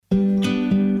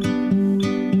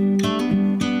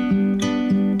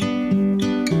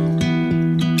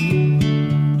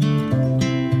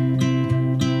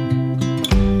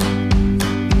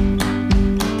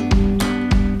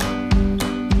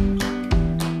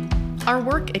Our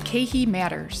work at KeHE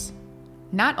matters,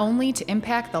 not only to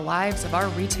impact the lives of our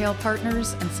retail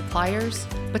partners and suppliers,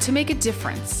 but to make a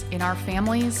difference in our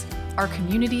families, our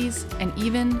communities, and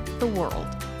even the world.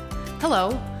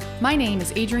 Hello, my name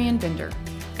is Adrienne Binder,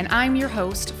 and I'm your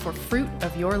host for Fruit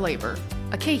of Your Labor,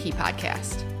 a KeHE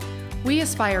podcast. We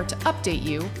aspire to update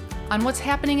you on what's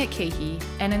happening at KeHE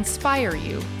and inspire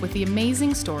you with the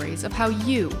amazing stories of how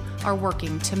you are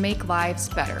working to make lives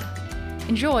better.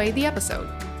 Enjoy the episode.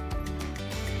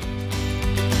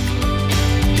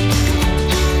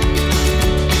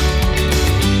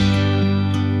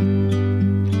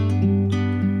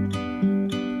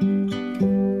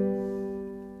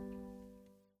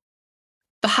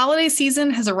 The holiday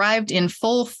season has arrived in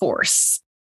full force.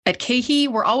 At KeHE,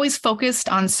 we're always focused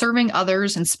on serving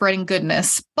others and spreading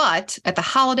goodness, but at the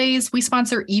holidays, we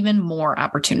sponsor even more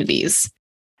opportunities.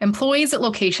 Employees at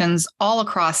locations all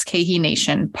across KeHE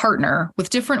Nation partner with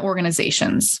different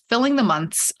organizations, filling the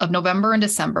months of November and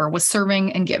December with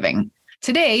serving and giving.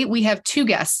 Today, we have two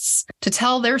guests to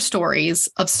tell their stories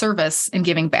of service and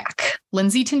giving back.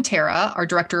 Lindsay Tintera, our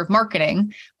Director of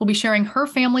Marketing, will be sharing her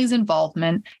family's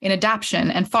involvement in adoption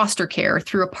and foster care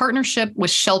through a partnership with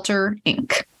Shelter,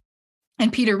 Inc.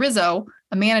 And Peter Rizzo,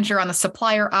 a manager on the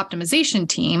supplier optimization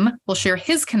team, will share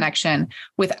his connection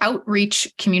with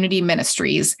Outreach Community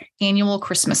Ministries' annual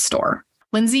Christmas store.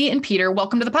 Lindsay and Peter,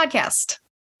 welcome to the podcast.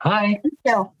 Hi. Thank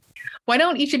you. Why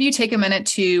don't each of you take a minute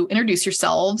to introduce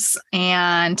yourselves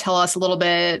and tell us a little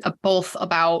bit of both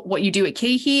about what you do at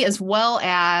KeHE as well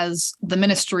as the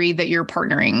ministry that you're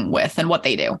partnering with and what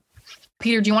they do.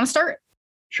 Peter, do you want to start?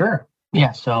 Sure.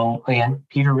 Yeah. So again,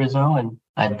 Peter Rizzo, and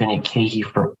I've been at KeHE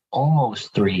for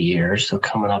almost 3 years. So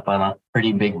coming up on a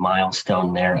pretty big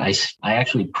milestone there. I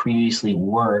actually previously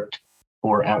worked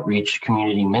for Outreach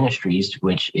Community Ministries,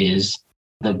 which is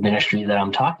the ministry that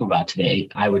I'm talking about today.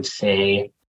 I would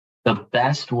say the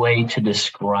best way to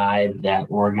describe that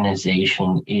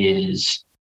organization is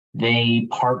they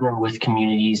partner with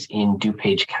communities in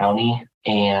DuPage County,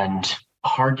 and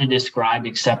hard to describe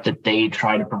except that they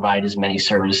try to provide as many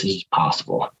services as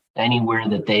possible. Anywhere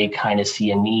that they kind of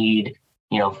see a need,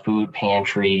 food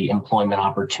pantry, employment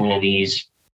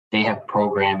opportunities, they have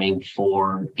programming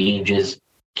for ages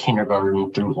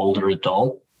kindergarten through older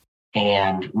adult.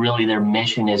 And really their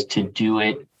mission is to do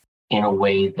it in a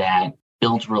way that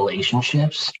builds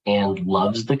relationships and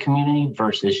loves the community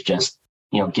versus just,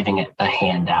 giving it a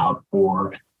handout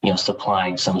or,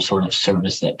 supplying some sort of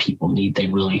service that people need. They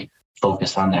really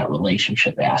focus on that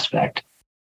relationship aspect.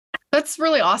 That's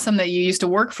really awesome that you used to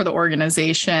work for the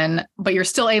organization, but you're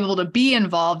still able to be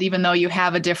involved even though you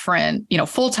have a different,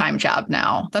 full-time job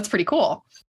now. That's pretty cool.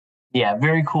 Yeah,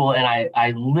 very cool. And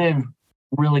I live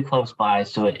really close by,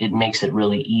 so it makes it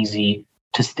really easy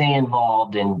to stay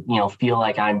involved and, feel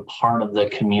like I'm part of the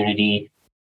community.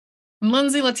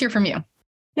 Lindsay, let's hear from you.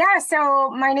 Yeah,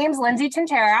 so my name's Lindsay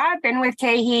Tintera. I've been with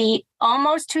KeHE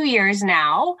almost 2 years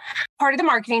now, part of the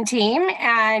marketing team.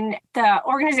 And the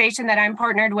organization that I'm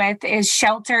partnered with is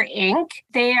Shelter, Inc.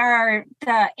 They are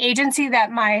the agency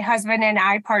that my husband and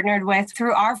I partnered with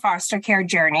through our foster care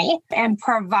journey and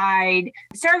provide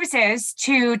services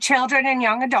to children and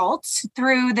young adults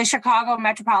through the Chicago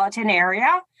metropolitan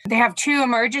area. They have 2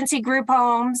 emergency group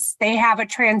homes. They have a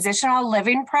transitional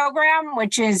living program,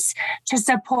 which is to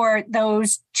support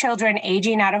those children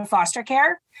aging out of foster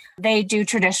care. They do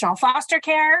traditional foster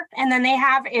care. And then they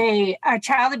have a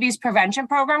child abuse prevention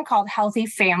program called Healthy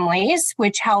Families,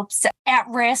 which helps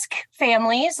at-risk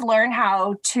families learn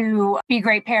how to be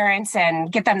great parents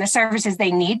and get them the services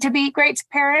they need to be great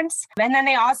parents. And then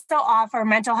they also offer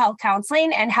mental health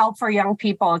counseling and help for young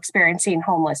people experiencing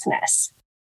homelessness.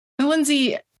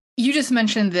 Lindsay, you just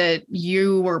mentioned that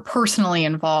you were personally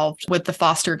involved with the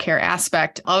foster care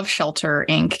aspect of Shelter,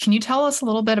 Inc. Can you tell us a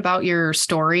little bit about your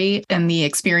story and the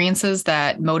experiences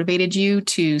that motivated you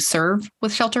to serve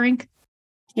with Shelter, Inc.?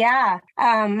 Yeah.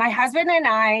 My husband and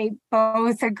I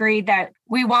both agreed that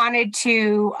we wanted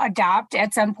to adopt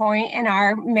at some point in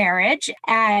our marriage,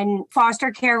 and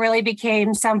foster care really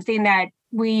became something that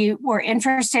we were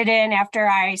interested in after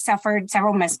I suffered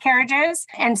several miscarriages.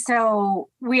 And so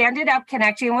we ended up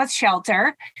connecting with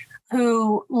Shelter,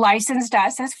 who licensed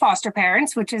us as foster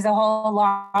parents, which is a whole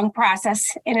long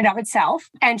process in and of itself.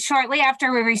 And shortly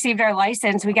after we received our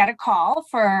license, we got a call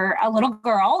for a little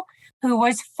girl who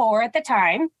was 4 at the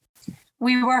time.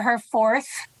 We were her 4th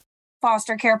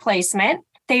foster care placement.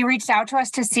 They reached out to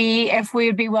us to see if we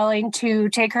would be willing to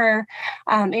take her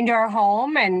into our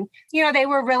home. And, they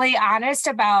were really honest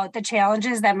about the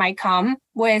challenges that might come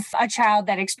with a child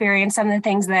that experienced some of the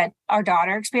things that our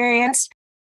daughter experienced.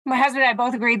 My husband and I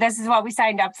both agreed this is what we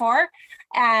signed up for.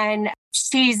 And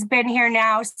She's been here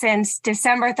now since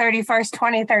December 31st,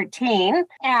 2013.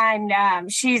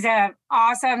 And she's an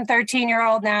awesome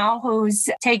 13-year-old now who's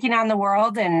taking on the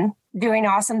world and doing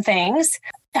awesome things.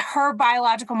 Her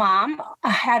biological mom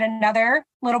had another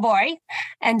little boy.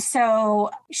 And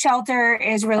so Shelter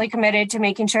is really committed to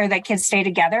making sure that kids stay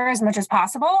together as much as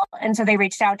possible. And so they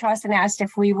reached out to us and asked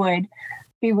if we would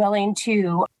be willing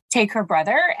to take her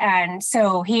brother. And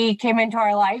so he came into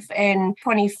our life in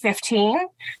 2015.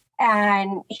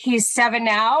 And he's 7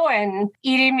 now and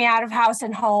eating me out of house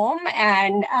and home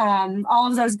and all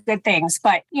of those good things.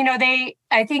 But,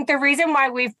 I think the reason why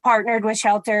we've partnered with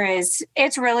Shelter is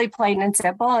it's really plain and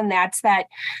simple. And that's that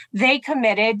they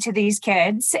committed to these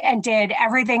kids and did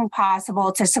everything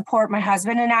possible to support my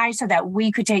husband and I so that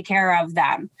we could take care of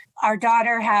them. Our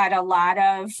daughter had a lot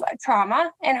of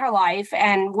trauma in her life,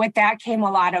 and with that came a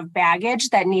lot of baggage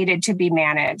that needed to be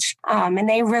managed. And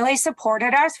they really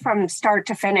supported us from start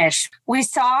to finish. We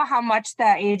saw how much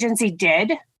the agency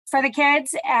did for the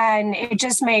kids, and it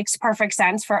just makes perfect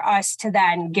sense for us to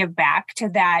then give back to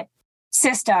that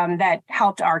system that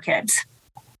helped our kids.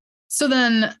 So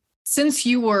then, since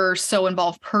you were so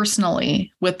involved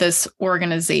personally with this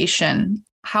organization,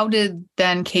 how did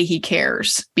then KeHE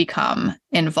Cares become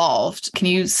involved? Can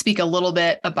you speak a little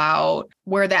bit about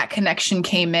where that connection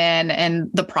came in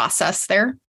and the process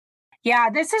there?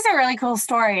 Yeah, this is a really cool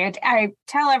story. I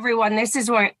tell everyone this is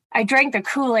what I drank the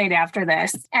Kool-Aid after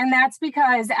this. And that's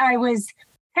because I was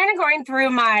kind of going through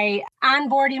my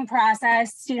onboarding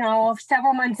process,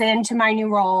 several months into my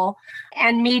new role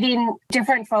and meeting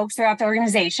different folks throughout the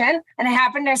organization. And I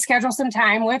happened to schedule some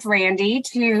time with Randy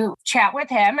to chat with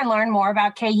him and learn more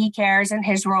about KeHE Cares and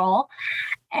his role.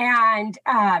 And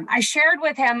I shared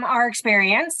with him our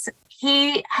experience.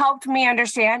 He helped me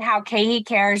understand how KeHE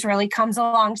Cares really comes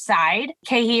alongside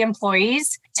KeHE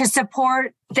employees to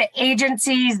support the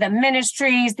agencies, the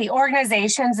ministries, the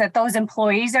organizations that those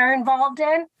employees are involved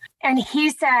in. And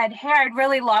he said, hey, I'd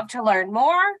really love to learn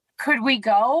more. Could we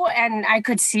go? And I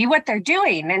could see what they're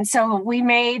doing. And so we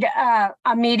made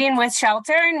a meeting with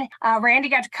Shelter, and Randy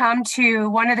got to come to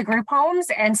one of the group homes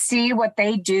and see what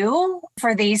they do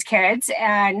for these kids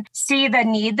and see the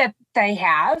need that they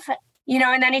have.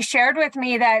 And then he shared with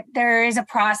me that there is a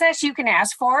process you can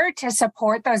ask for to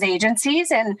support those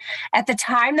agencies. And at the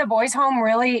time, the boys' home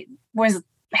really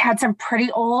had some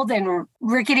pretty old and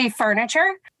rickety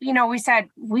furniture. We said,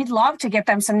 we'd love to get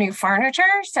them some new furniture.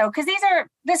 So, because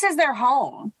this is their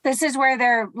home. This is where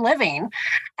they're living.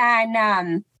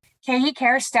 And KeHE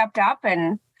Cares stepped up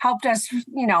and helped us,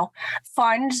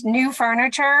 fund new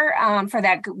furniture for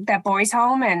that boys'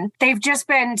 home. And they've just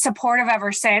been supportive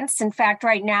ever since. In fact,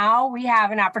 right now we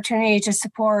have an opportunity to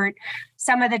support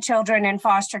some of the children in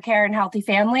foster care and healthy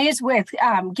families with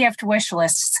gift wish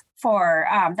lists for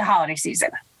the holiday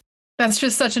season. That's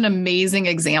just such an amazing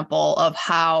example of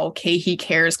how KeHE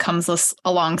Cares comes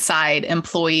alongside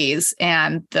employees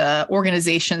and the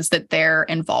organizations that they're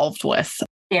involved with.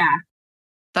 Yeah.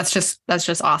 That's just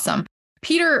awesome.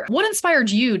 Peter, what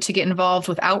inspired you to get involved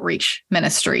with outreach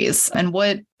ministries, and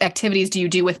what activities do you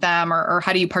do with them, or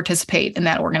how do you participate in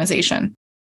that organization?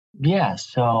 Yeah,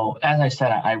 so as I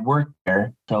said, I worked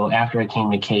there. So after I came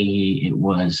to KeHE, it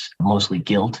was mostly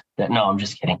guilt. No, I'm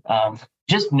just kidding.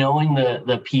 Just knowing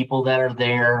the people that are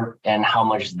there and how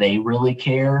much they really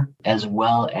care, as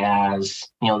well as,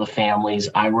 the families.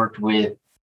 I worked with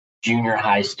junior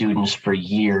high students for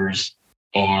years.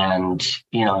 And,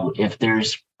 if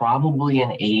there's probably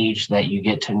an age that you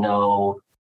get to know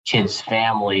kids'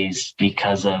 families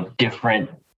because of different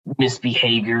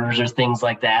misbehaviors or things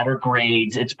like that, or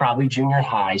grades, it's probably junior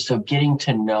high. So getting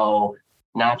to know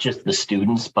not just the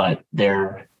students, but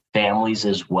their families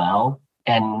as well,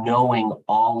 and knowing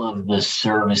all of the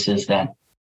services that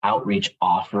outreach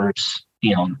offers,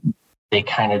 they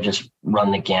kind of just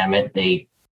run the gamut.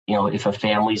 If a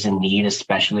family's in need,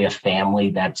 especially a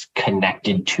family that's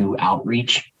connected to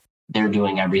outreach, they're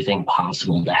doing everything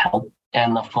possible to help.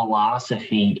 And the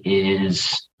philosophy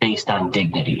is based on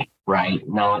dignity, right?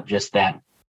 Not just that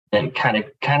kind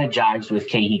of jives with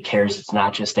KeHE Cares. It's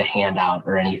not just a handout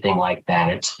or anything like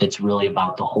that. It's really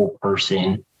about the whole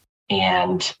person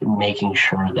and making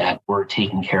sure that we're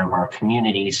taking care of our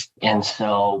communities. And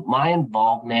so my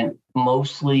involvement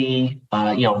mostly,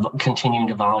 continuing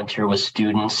to volunteer with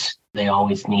students. They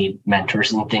always need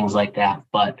mentors and things like that,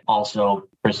 but also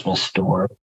Christmas store.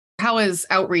 How is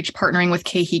outreach partnering with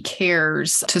KeHE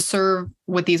Cares to serve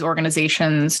with these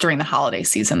organizations during the holiday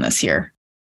season this year?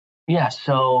 Yeah,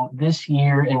 so this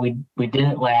year, and we did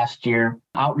it last year,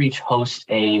 outreach hosts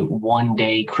a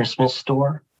one-day Christmas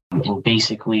store. And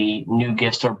basically, new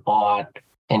gifts are bought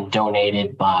and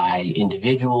donated by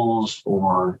individuals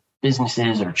or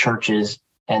businesses or churches,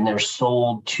 and they're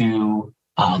sold to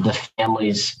the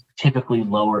family's typically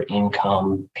lower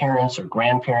income parents or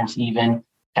grandparents, even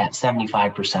at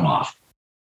 75% off.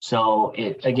 So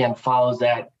it, again, follows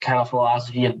that kind of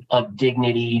philosophy of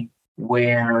dignity,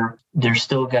 where they're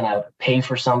still going to pay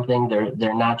for something.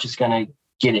 They're not just going to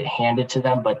get it handed to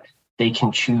them, but they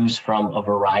can choose from a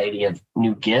variety of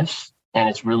new gifts. And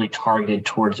it's really targeted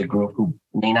towards a group who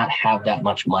may not have that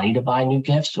much money to buy new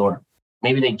gifts, or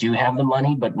maybe they do have the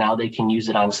money, but now they can use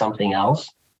it on something else.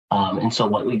 And so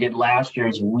what we did last year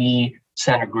is we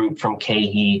sent a group from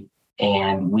KeHE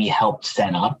and we helped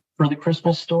set up for the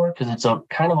Christmas store, because it's a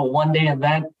kind of a one-day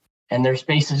event and their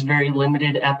space is very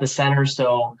limited at the center.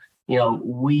 So,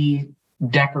 we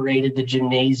decorated the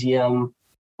gymnasium.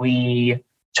 We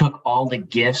took all the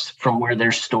gifts from where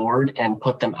they're stored and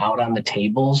put them out on the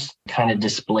tables, kind of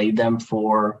displayed them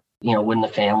for, when the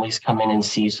families come in and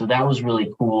see. So that was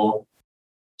really cool.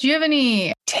 Do you have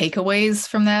any takeaways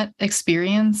from that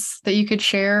experience that you could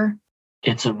share?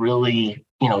 It's a really,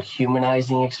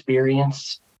 humanizing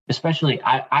experience. Especially,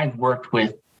 I've worked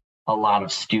with a lot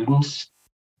of students,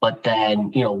 but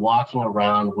then, walking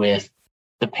around with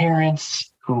the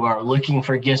parents who are looking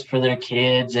for gifts for their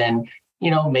kids and,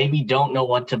 maybe don't know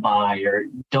what to buy or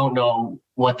don't know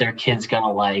what their kid's going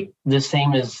to like, the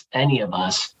same as any of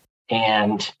us.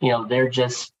 And, they're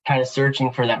just kind of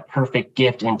searching for that perfect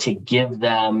gift, and to give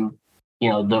them,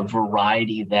 the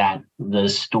variety that the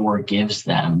store gives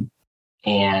them,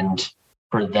 and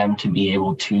for them to be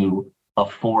able to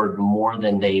afford more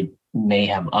than they may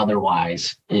have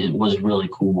otherwise, it was really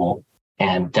cool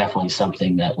and definitely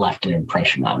something that left an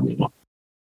impression on me.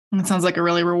 It sounds like a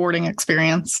really rewarding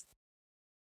experience.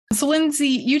 So, Lindsay,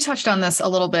 you touched on this a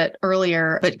little bit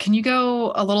earlier, but can you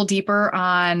go a little deeper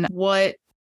on what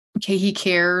KeHE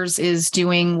Cares is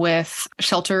doing with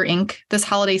Shelter Inc. this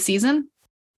holiday season?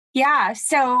 Yeah.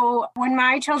 So when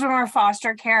my children were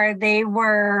foster care, they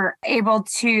were able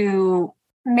to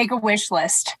make a wish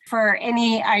list for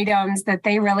any items that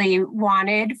they really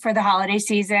wanted for the holiday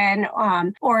season,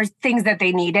 or things that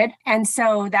they needed. And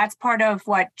so that's part of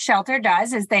what Shelter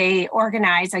does, is they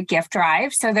organize a gift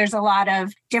drive. So there's a lot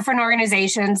of different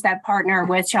organizations that partner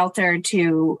with Shelter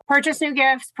to purchase new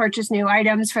gifts, purchase new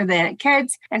items for the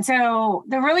kids. And so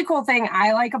the really cool thing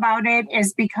I like about it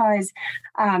is because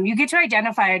you get to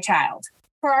identify a child.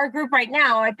 For our group right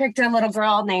now, I picked a little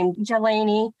girl named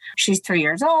Jelani. She's 3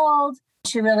 years old.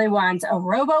 She really wants a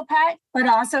robo pet, but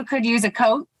also could use a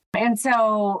coat. And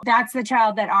so that's the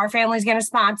child that our family's going to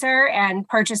sponsor and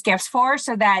purchase gifts for,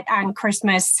 so that on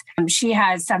Christmas, she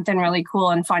has something really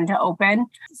cool and fun to open.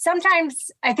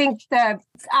 Sometimes I think the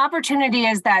opportunity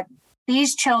is that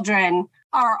these children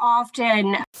are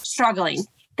often struggling.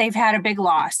 They've had a big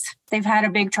loss. They've had a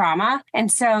big trauma.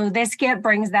 And so this gift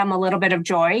brings them a little bit of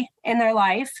joy in their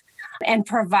life and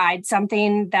provides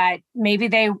something that maybe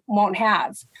they won't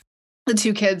have. The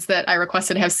two kids that I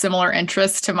requested have similar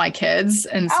interests to my kids.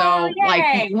 And so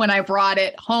like when I brought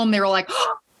it home, they were like,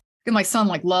 oh, my son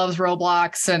loves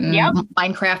Roblox and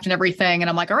Minecraft and everything. And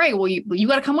I'm like, all right, well, you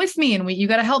got to come with me and you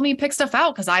got to help me pick stuff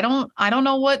out, because I don't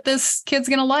know what this kid's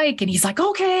going to like. And he's like,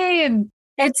 okay. And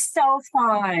it's so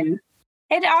fun.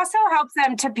 It also helps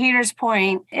them, to Peter's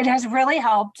point, it has really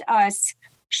helped us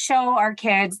show our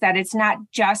kids that it's not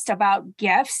just about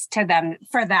gifts to them,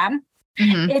 for them.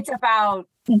 Mm-hmm. It's about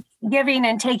giving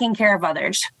and taking care of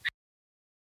others.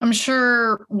 I'm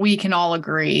sure we can all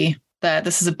agree that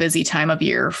this is a busy time of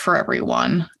year for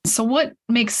everyone. So what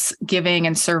makes giving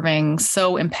and serving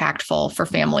so impactful for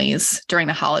families during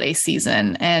the holiday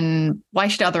season? And why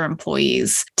should other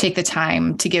employees take the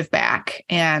time to give back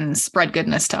and spread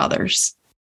goodness to others?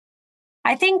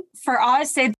 I think for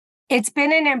us, it's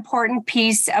been an important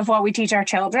piece of what we teach our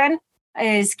children,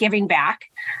 is giving back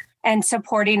and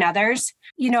supporting others.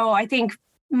 I think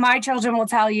my children will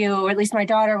tell you, or at least my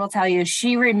daughter will tell you,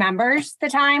 she remembers the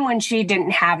time when she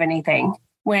didn't have anything,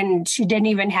 when she didn't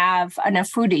even have enough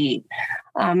food to eat.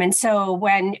 And so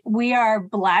when we are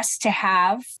blessed to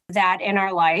have that in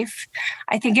our life,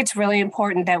 I think it's really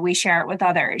important that we share it with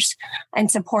others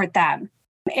and support them.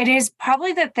 It is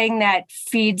probably the thing that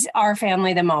feeds our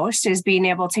family the most, is being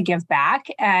able to give back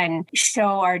and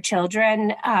show our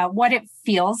children what it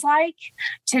feels like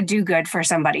to do good for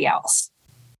somebody else.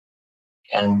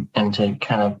 And to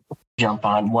kind of jump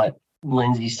on what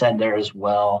Lindsay said there as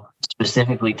well,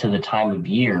 specifically to the time of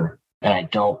year, and I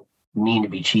don't mean to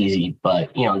be cheesy,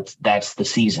 but, that's the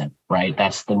season, right?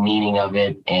 That's the meaning of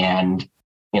it. And,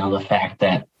 the fact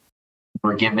that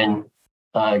we're given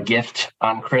a gift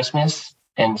on Christmas.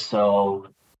 And so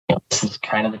this is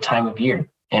kind of the time of year.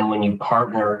 And when you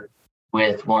partner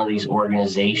with one of these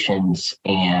organizations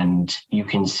and you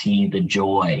can see the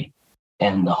joy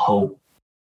and the hope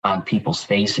on people's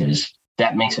faces,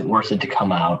 that makes it worth it to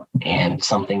come out, and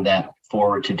something that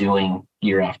forward to doing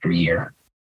year after year.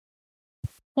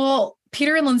 Well,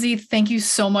 Peter and Lindsay, thank you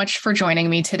so much for joining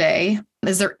me today.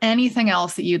 Is there anything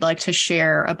else that you'd like to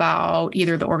share about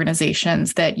either of the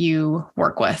organizations that you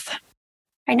work with?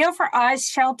 I know for us,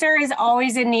 Shelter is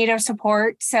always in need of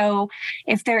support. So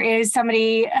if there is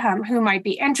somebody who might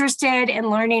be interested in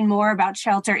learning more about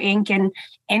Shelter Inc. and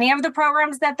any of the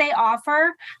programs that they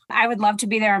offer, I would love to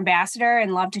be their ambassador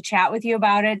and love to chat with you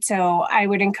about it. So I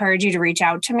would encourage you to reach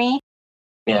out to me.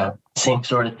 Yeah, same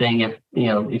sort of thing.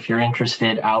 If you're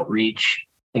interested, outreach,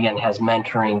 again, has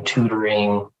mentoring,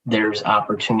 tutoring. There's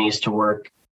opportunities to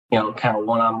work, kind of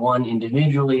one-on-one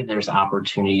individually. There's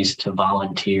opportunities to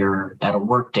volunteer at a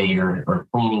work day or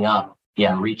cleaning up.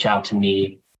 Yeah, reach out to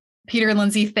me. Peter and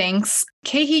Lindsay, thanks.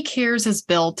 KeHE Cares is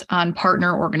built on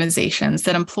partner organizations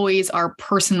that employees are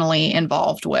personally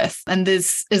involved with. And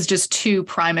this is just two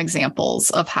prime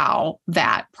examples of how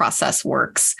that process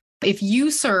works. If you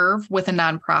serve with a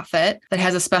nonprofit that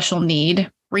has a special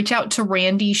need, reach out to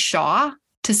Randy Shaw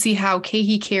to see how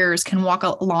KeHE Cares can walk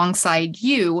alongside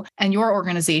you and your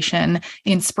organization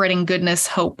in spreading goodness,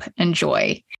 hope, and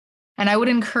joy. And I would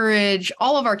encourage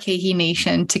all of our KeHE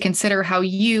Nation to consider how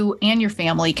you and your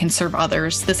family can serve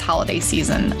others this holiday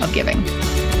season of giving.